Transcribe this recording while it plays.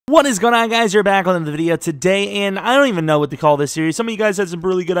What is going on, guys? You're back on the video today, and I don't even know what to call this series. Some of you guys had some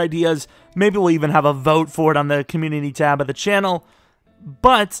really good ideas. Maybe we'll even have a vote for it on the community tab of the channel.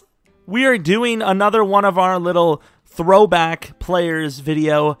 But we are doing another one of our little throwback players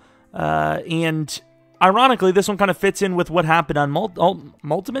video, and ironically, this one kind of fits in with what happened on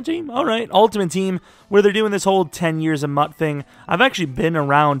Ultimate Team? Alright, Ultimate Team, where they're doing this whole 10 years of MUT thing. I've actually been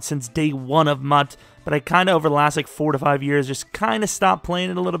around since day one of MUT, but I kind of, over the last like 4 to 5 years, just kind of stopped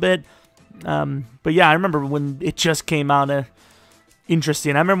playing it a little bit. But yeah, I remember when it just came out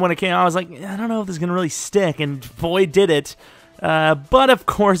interesting. I remember when it came out, I was like, I don't know if this is going to really stick, and boy, did it. But of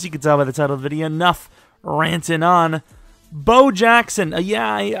course, you can tell by the title of the video, enough ranting on. Bo Jackson,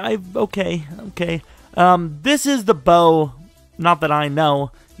 okay. This is the Bo, not that I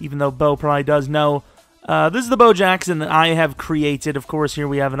know, even though Bo probably does know. This is the Bo Jackson that I have created. Of course, here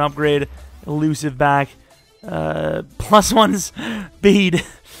we have an upgrade, elusive back, +1 speed.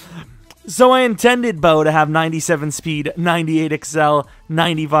 So I intended Bo to have 97 speed, 98 excel,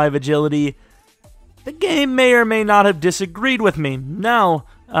 95 agility. The game may or may not have disagreed with me. Now,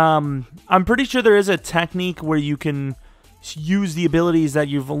 I'm pretty sure there is a technique where you can use the abilities that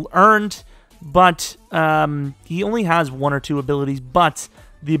you've earned, but he only has 1 or 2 abilities, but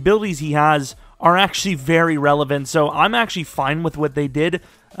the abilities he has are actually very relevant, so I'm actually fine with what they did.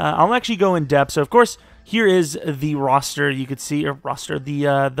 I'll actually go in depth. So of course, here is the roster. You could see, or roster,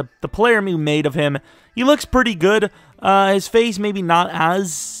 the player we made of him. He looks pretty good. His face maybe not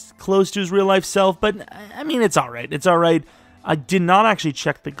as close to his real life self, but I mean, it's alright. It's alright. I did not actually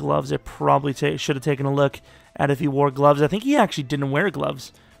check the gloves. I probably should have taken a look at if he wore gloves. I think he actually didn't wear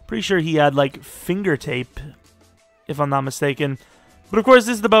gloves. Pretty sure he had like finger tape, if I'm not mistaken. But of course,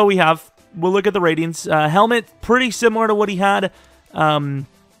 this is the Bo we have. We'll look at the ratings. Helmet, pretty similar to what he had.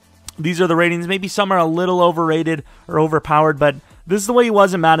 These are the ratings. Maybe some are a little overrated or overpowered, but this is the way he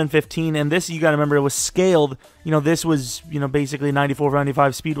was in Madden 15, and this, you got to remember, it was scaled. You know, this was, you know, basically 94,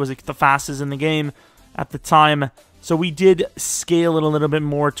 95 speed was like the fastest in the game at the time. So we did scale it a little bit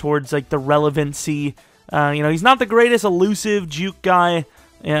more towards like the relevancy. You know, he's not the greatest elusive juke guy,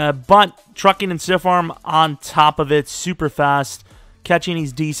 but trucking and stiff arm on top of it, super fast. Catching,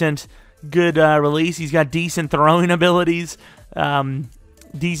 he's decent. Good release. He's got decent throwing abilities.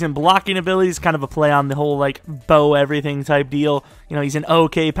 Decent blocking abilities, kind of a play on the whole like Bo everything type deal. You know, he's an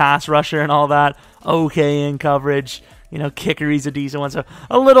okay pass rusher and all that. Okay in coverage. You know, kicker, he's a decent one. So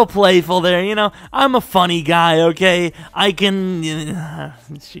a little playful there. You know, I'm a funny guy, okay? I can...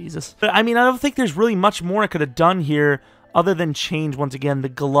 Jesus. But I mean, I don't think there's really much more I could have done here other than change, once again, the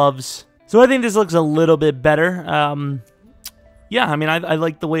gloves. So I think this looks a little bit better. Yeah, I mean, I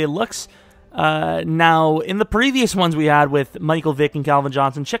like the way it looks. Now, in the previous ones we had with Michael Vick and Calvin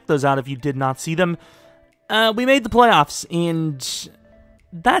Johnson, check those out if you did not see them. We made the playoffs, and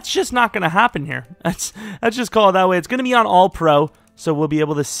that's just not going to happen here. Let's just call it that way. It's going to be on All-Pro, so we'll be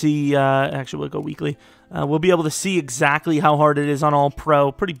able to see, actually we'll go weekly. We'll be able to see exactly how hard it is on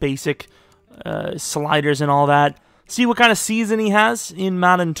All-Pro. Pretty basic sliders and all that. See what kind of season he has in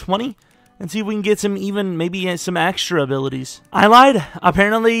Madden 20. And see if we can get some, even maybe some extra abilities. I lied.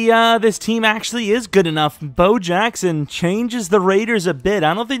 Apparently, this team actually is good enough. Bo Jackson changes the Raiders a bit.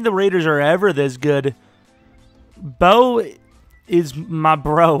 I don't think the Raiders are ever this good. Bo is my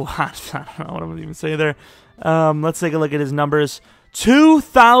bro. I don't know what I'm going to even say there. Let's take a look at his numbers.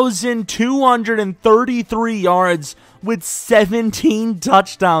 2,233 yards with 17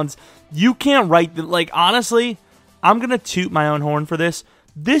 touchdowns. You can't write that. Like, honestly, I'm going to toot my own horn for this.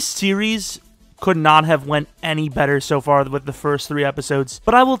 This series could not have went any better so far with the first 3 episodes,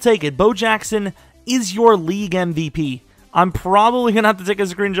 but I will take it. Bo Jackson is your league MVP. I'm probably going to have to take a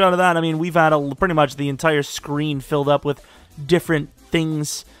screenshot of that. I mean, we've had pretty much the entire screen filled up with different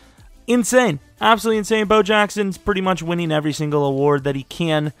things. Insane. Absolutely insane. Bo Jackson's pretty much winning every single award that he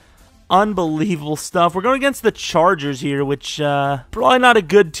can. Unbelievable stuff. We're going against the Chargers here, which probably not a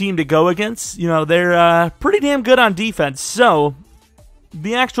good team to go against. You know, they're pretty damn good on defense, so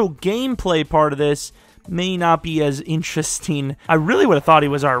the actual gameplay part of this may not be as interesting. I really would have thought he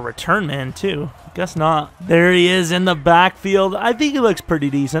was our return man, too. Guess not. There he is in the backfield. I think he looks pretty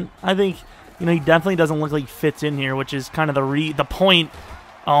decent. I think, you know, he definitely doesn't look like he fits in here, which is kind of the point.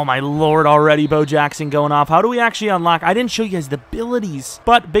 Oh, my Lord, already Bo Jackson going off. How do we actually unlock? I didn't show you guys the abilities,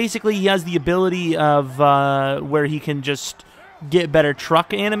 but basically he has the ability of where he can just get better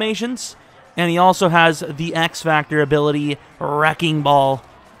truck animations. And he also has the X Factor ability, Wrecking Ball.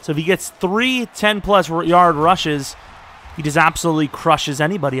 So if he gets 3 10+ yard rushes, he just absolutely crushes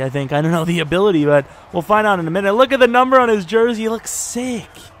anybody, I think. I don't know the ability, but we'll find out in a minute. Look at the number on his jersey. He looks sick.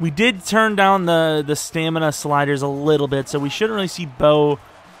 We did turn down the stamina sliders a little bit, so we shouldn't really see Bo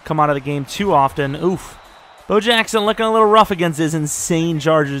come out of the game too often. Oof. Bo Jackson looking a little rough against his insane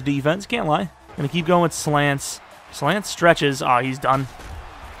Chargers defense. Can't lie. Gonna keep going with slants. Slant stretches. Oh, he's done.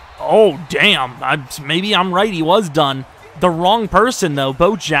 Oh, damn. Maybe I'm right. He was done. The wrong person, though.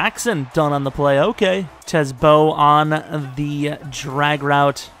 Bo Jackson done on the play. Okay. Tez Bo on the drag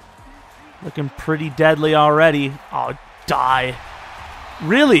route. Looking pretty deadly already. Oh, die.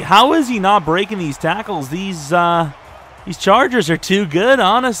 Really? How is he not breaking these tackles? These Chargers are too good,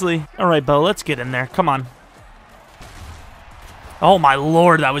 honestly. All right, Bo, let's get in there. Come on. Oh, my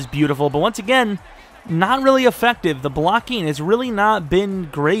Lord, that was beautiful. But once again, not really effective. The blocking has really not been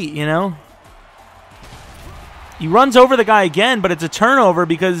great, you know? He runs over the guy again, but it's a turnover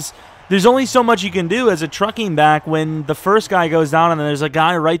because there's only so much you can do as a trucking back when the first guy goes down and then there's a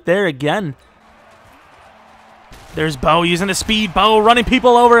guy right there again. There's Bo using the speed. Bo running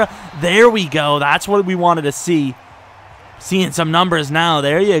people over. There we go. That's what we wanted to see. Seeing some numbers now.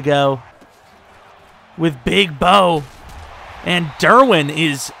 There you go. With Big Bo. And Derwin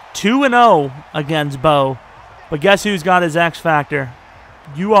is 2-0 against Bo. But guess who's got his X Factor?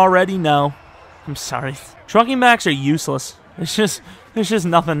 You already know. I'm sorry. Trucking backs are useless. There's just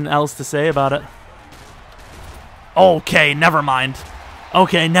nothing else to say about it. Okay, never mind.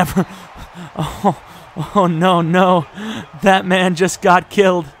 Okay, never. Oh, no. That man just got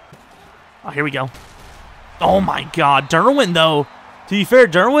killed. Oh, here we go. Oh, my God. Derwin, though. To be fair,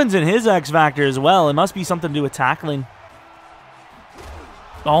 Derwin's in his X Factor as well. It must be something to do with tackling.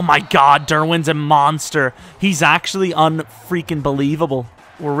 Oh, my God. Derwin's a monster. He's actually unfreaking believable.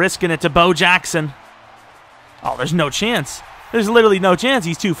 We're risking it to Bo Jackson. Oh, there's no chance. There's literally no chance.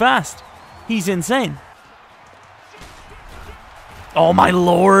 He's too fast. He's insane. Oh, my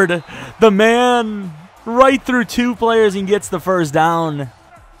Lord. The man right through two players and gets the first down.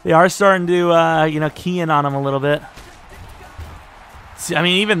 They are starting to, key in on him a little bit. See, I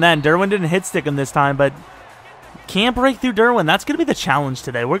mean, even then, Derwin didn't hit stick him this time, but can't break through Derwin. That's going to be the challenge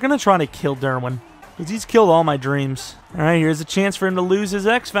today. We're going to try to kill Derwin because he's killed all my dreams. All right, here's a chance for him to lose his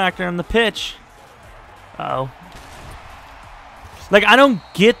X Factor on the pitch. Uh-oh. Like, I don't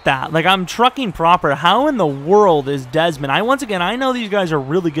get that. Like, I'm trucking proper. How in the world is Desmond? Once again, I know these guys are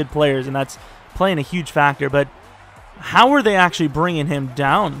really good players, and that's playing a huge factor, but how are they actually bringing him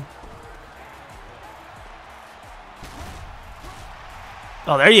down?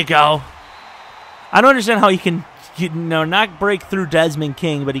 Oh, there you go. I don't understand how he can, not break through Desmond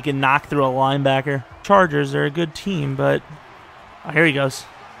King, but he can knock through a linebacker. Chargers are a good team, but... Oh, here he goes.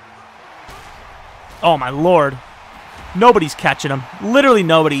 Oh, my Lord. Nobody's catching him. Literally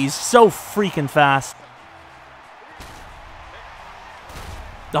nobody. He's so freaking fast.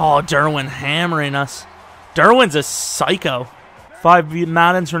 Oh, Derwin hammering us. Derwin's a psycho. 5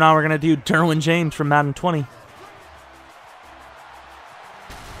 Maddens from now, we're going to do Derwin James from Madden 20.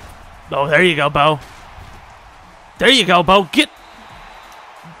 Oh, there you go, Bo. There you go, Bo. Get...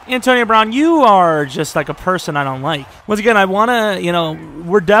 Antonio Brown, you are just like a person I don't like. Once again, I want to,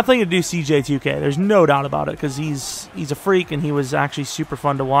 we're definitely going to do CJ2K. There's no doubt about it because he's a freak and he was actually super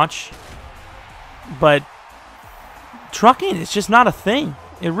fun to watch. But trucking is just not a thing.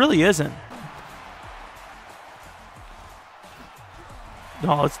 It really isn't.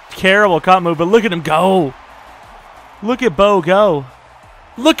 Oh, it's a terrible cut move, but look at him go. Look at Bo go.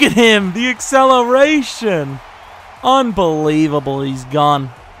 Look at him, the acceleration. Unbelievable, he's gone.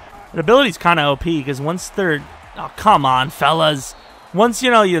 The ability's kind of OP because once they're... Oh, come on, fellas. Once,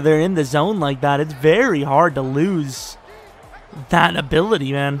 they're in the zone like that, it's very hard to lose that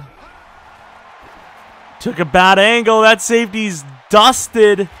ability, man. Took a bad angle. That safety's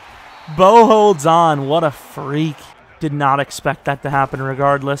dusted. Bo holds on. What a freak. Did not expect that to happen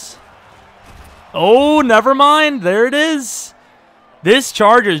regardless. Oh, never mind. There it is. This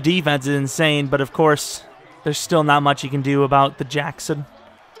Chargers defense is insane, but of course, there's still not much you can do about the Jackson.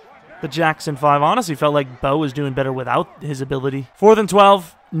 The Jackson 5 honestly felt like Bo was doing better without his ability. 4th and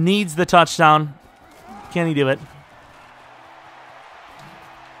 12. Needs the touchdown. Can he do it?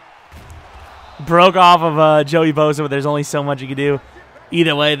 Broke off of Joey Bosa, but there's only so much you can do.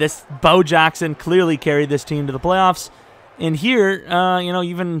 Either way, this Bo Jackson clearly carried this team to the playoffs. And here,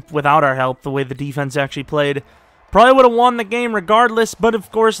 even without our help, the way the defense actually played, probably would have won the game regardless. But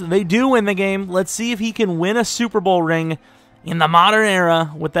of course, they do win the game. Let's see if he can win a Super Bowl ring in the modern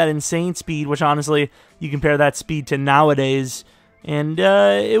era with that insane speed, which honestly, you compare that speed to nowadays, and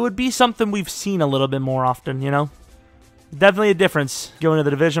it would be something we've seen a little bit more often, Definitely a difference. Going to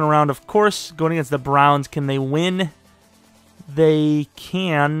the divisional round, of course. Going against the Browns, can they win? They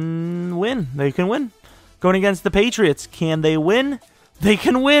can win. They can win. Going against the Patriots, can they win? They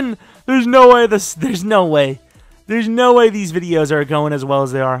can win. There's no way. There's no way. There's no way these videos are going as well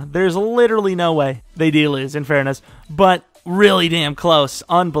as they are. There's literally no way. They do lose, in fairness. But really damn close.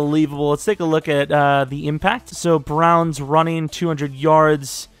 Unbelievable. Let's take a look at the impact. So Browns running 200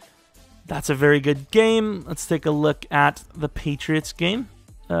 yards. That's a very good game. Let's take a look at the Patriots game.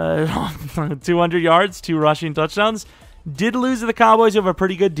 200 yards, 2 rushing touchdowns. Did lose to the Cowboys, who have a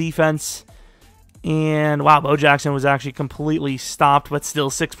pretty good defense. And, wow, Bo Jackson was actually completely stopped, but still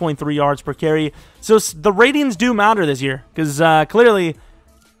 6.3 yards per carry. So the ratings do matter this year, because clearly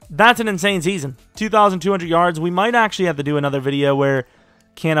that's an insane season. 2,200 yards. We might actually have to do another video where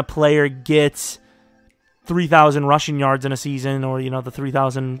can a player get 3,000 rushing yards in a season, or, you know, the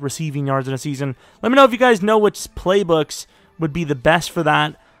 3,000 receiving yards in a season. Let me know if you guys know which playbooks would be the best for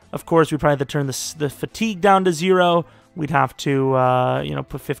that. Of course, we probably have to turn the fatigue down to 0. We'd have to, you know,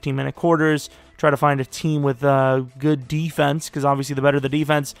 put 15-minute quarters, try to find a team with good defense, because obviously the better the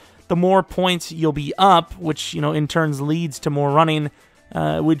defense, the more points you'll be up, which, you know, in turns leads to more running.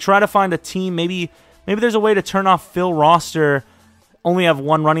 We'd try to find a team, maybe there's a way to turn off fill roster, only have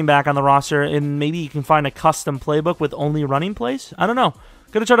 1 running back on the roster, and maybe you can find a custom playbook with only running plays. I don't know.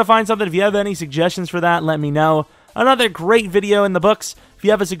 Gonna try to find something. If you have any suggestions for that, let me know. Another great video in the books. If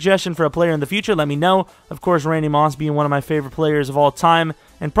you have a suggestion for a player in the future, let me know. Of course, Randy Moss being one of my favorite players of all time,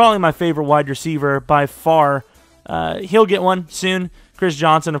 and probably my favorite wide receiver by far. He'll get one soon. Chris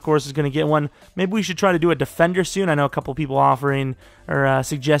Johnson, of course, is going to get one. Maybe we should try to do a defender soon. I know a couple people offering or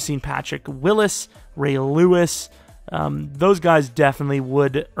suggesting Patrick Willis, Ray Lewis. Those guys definitely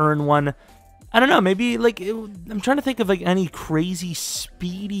would earn one. I don't know, maybe, like, I'm trying to think of, like, any crazy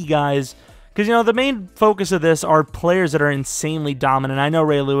speedy guys. Because, you know, the main focus of this are players that are insanely dominant. I know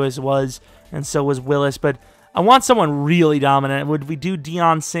Ray Lewis was, and so was Willis, but I want someone really dominant. Would we do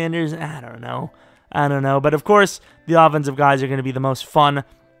Deion Sanders? I don't know. But, of course, the offensive guys are going to be the most fun.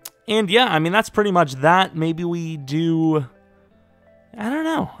 And, yeah, I mean, that's pretty much that. Maybe we do... I don't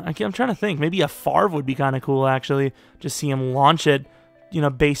know. I'm trying to think. Maybe a Favre would be kind of cool, actually. Just see him launch it. You know,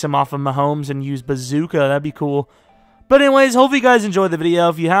 base him off of Mahomes and use Bazooka. That'd be cool. But anyways, hopefully you guys enjoyed the video.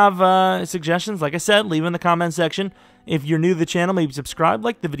 If you have suggestions, like I said, leave in the comment section. If you're new to the channel, maybe subscribe.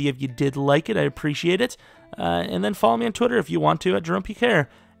 Like the video if you did like it. I appreciate it. And then follow me on Twitter if you want to at Jeromepkr.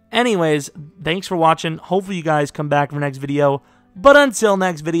 Anyways, thanks for watching. Hopefully you guys come back for the next video. But until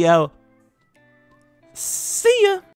next video, see ya!